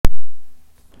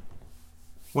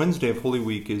Wednesday of Holy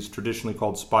Week is traditionally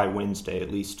called Spy Wednesday,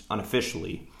 at least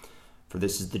unofficially, for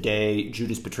this is the day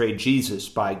Judas betrayed Jesus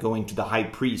by going to the high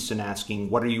priest and asking,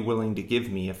 "What are you willing to give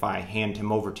me if I hand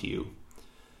him over to you?"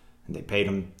 And they paid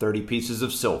him 30 pieces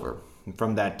of silver. And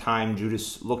from that time,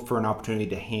 Judas looked for an opportunity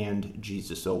to hand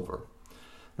Jesus over.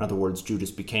 In other words,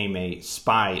 Judas became a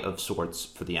spy of sorts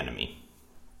for the enemy.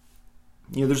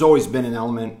 There's always been an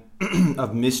element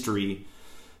of mystery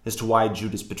as to why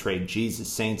Judas betrayed Jesus.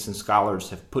 Saints and scholars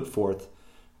have put forth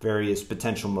various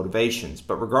potential motivations,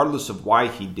 but regardless of why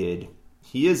he did,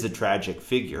 he is a tragic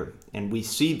figure, and we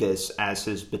see this as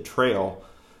his betrayal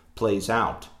plays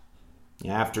out.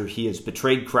 After he has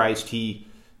betrayed Christ, he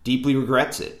deeply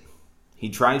regrets it. He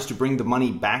tries to bring the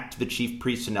money back to the chief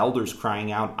priests and elders,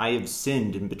 crying out, "I have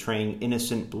sinned in betraying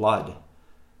innocent blood."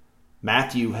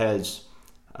 Matthew has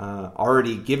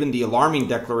already given the alarming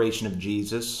declaration of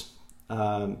Jesus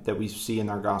that we see in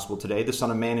our gospel today. "The Son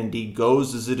of Man indeed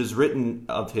goes as it is written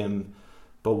of him,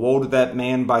 but woe to that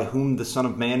man by whom the Son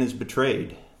of Man is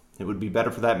betrayed. It would be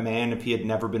better for that man if he had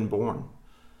never been born."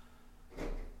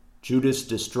 Judas,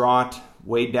 distraught,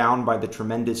 weighed down by the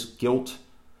tremendous guilt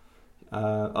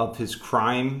of his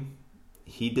crime,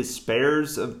 he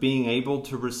despairs of being able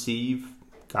to receive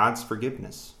God's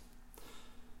forgiveness.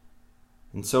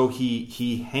 And so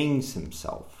he hangs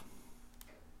himself.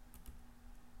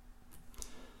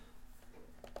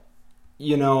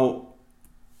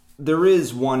 There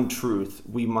is one truth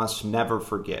we must never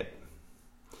forget.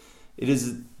 It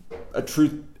is a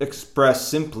truth expressed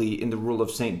simply in the rule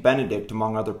of St. Benedict,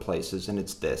 among other places, and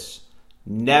it's this: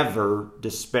 never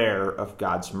despair of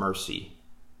God's mercy.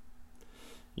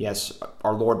 Yes,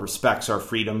 our Lord respects our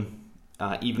freedom,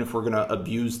 even if we're going to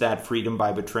abuse that freedom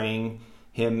by betraying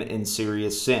him in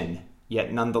serious sin.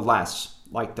 Yet nonetheless,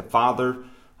 like the father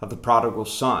of the prodigal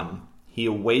son, he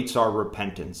awaits our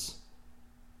repentance.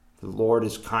 The Lord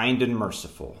is kind and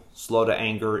merciful, slow to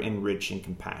anger and rich in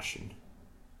compassion.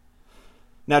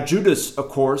 Now, Judas, of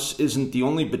course, isn't the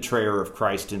only betrayer of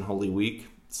Christ in Holy Week.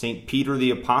 St. Peter the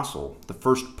Apostle, the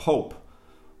first pope,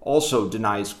 also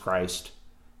betrays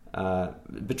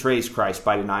Christ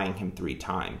by denying him 3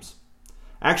 times.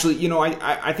 Actually,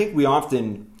 I think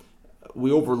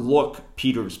we overlook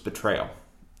Peter's betrayal,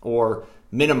 or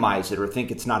minimize it, or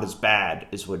think it's not as bad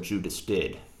as what Judas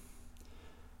did.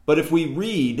 But if we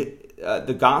read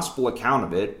the gospel account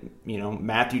of it,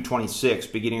 Matthew 26,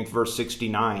 beginning with verse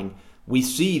 69, we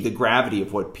see the gravity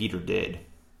of what Peter did.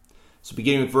 So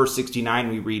beginning with verse 69,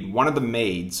 we read, "One of the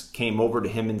maids came over to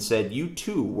him and said, 'You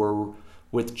too were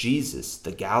with Jesus,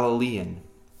 the Galilean.'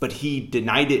 But he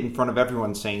denied it in front of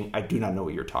everyone, saying, 'I do not know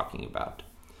what you're talking about.'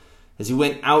 As he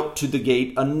went out to the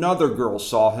gate, another girl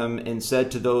saw him and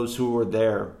said to those who were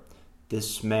there,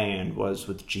 'This man was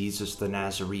with Jesus the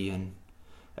Nazarene.'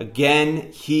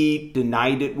 Again, he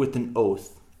denied it with an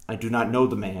oath, 'I do not know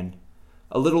the man.'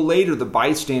 A little later, the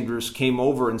bystanders came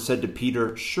over and said to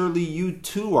Peter, 'Surely you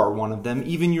too are one of them.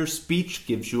 Even your speech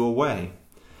gives you away.'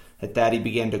 At that he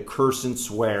began to curse and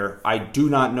swear, 'I do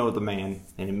not know the man.'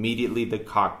 And immediately the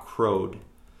cock crowed.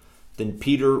 Then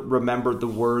Peter remembered the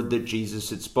word that Jesus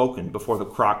had spoken, 'Before the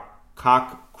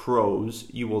cock crows,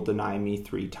 you will deny me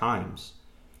 3 times.'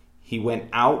 He went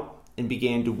out and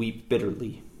began to weep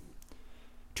bitterly."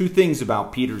 2 things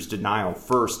about Peter's denial.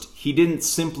 First, he didn't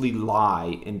simply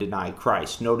lie and deny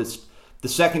Christ. Notice the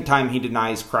second time he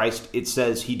denies Christ, it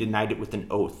says he denied it with an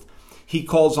oath. He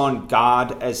calls on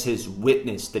God as his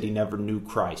witness that he never knew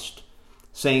Christ,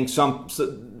 saying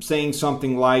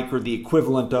something like, or the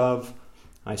equivalent of,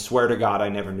 "I swear to God I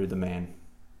never knew the man."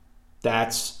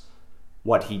 That's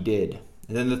what he did.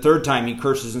 And then the third time he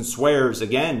curses and swears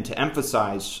again to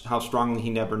emphasize how strongly he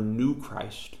never knew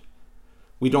Christ.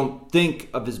 We don't think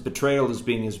of his betrayal as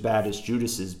being as bad as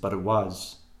Judas's, but it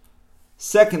was.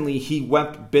 Secondly, he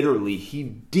wept bitterly. He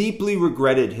deeply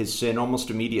regretted his sin almost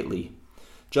immediately,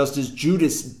 just as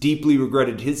Judas deeply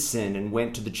regretted his sin and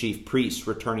went to the chief priests,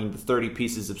 returning the 30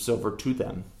 pieces of silver to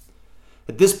them.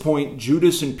 At this point,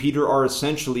 Judas and Peter are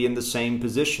essentially in the same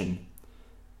position.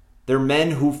 They're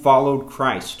men who followed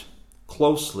Christ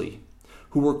closely,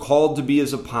 who were called to be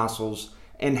his apostles,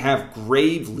 and have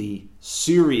gravely,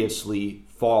 seriously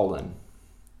fallen.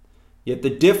 Yet the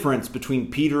difference between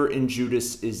Peter and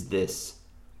Judas is this: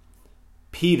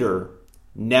 Peter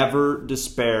never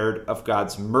despaired of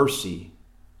God's mercy.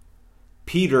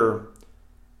 Peter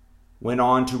went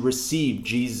on to receive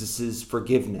Jesus'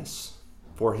 forgiveness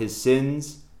for his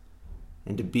sins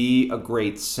and to be a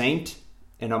great saint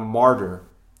and a martyr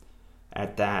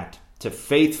at that, to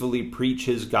faithfully preach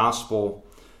his gospel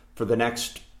for the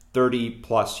next 30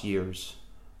 plus years.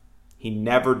 He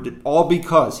never did, all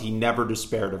because he never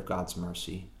despaired of God's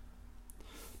mercy.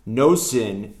 No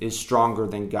sin is stronger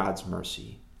than God's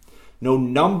mercy. No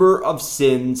number of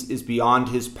sins is beyond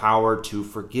his power to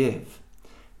forgive.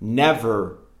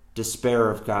 Never despair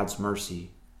of God's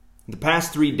mercy. In the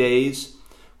past 3 days,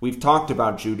 we've talked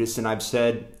about Judas, and I've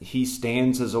said he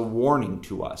stands as a warning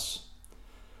to us.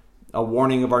 A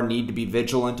warning of our need to be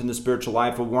vigilant in the spiritual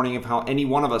life, a warning of how any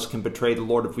one of us can betray the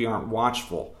Lord if we aren't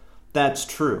watchful. That's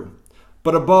true.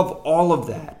 But above all of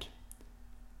that,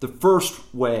 the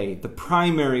first way, the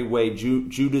primary way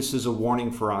Judas is a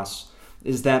warning for us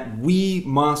is that we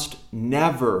must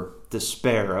never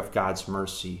despair of God's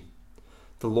mercy.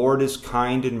 The Lord is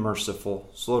kind and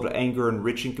merciful, slow to anger and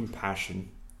rich in compassion.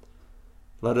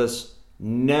 Let us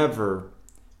never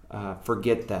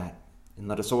forget that, and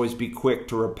let us always be quick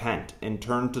to repent and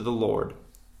turn to the Lord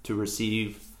to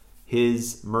receive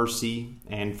his mercy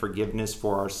and forgiveness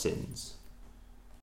for our sins.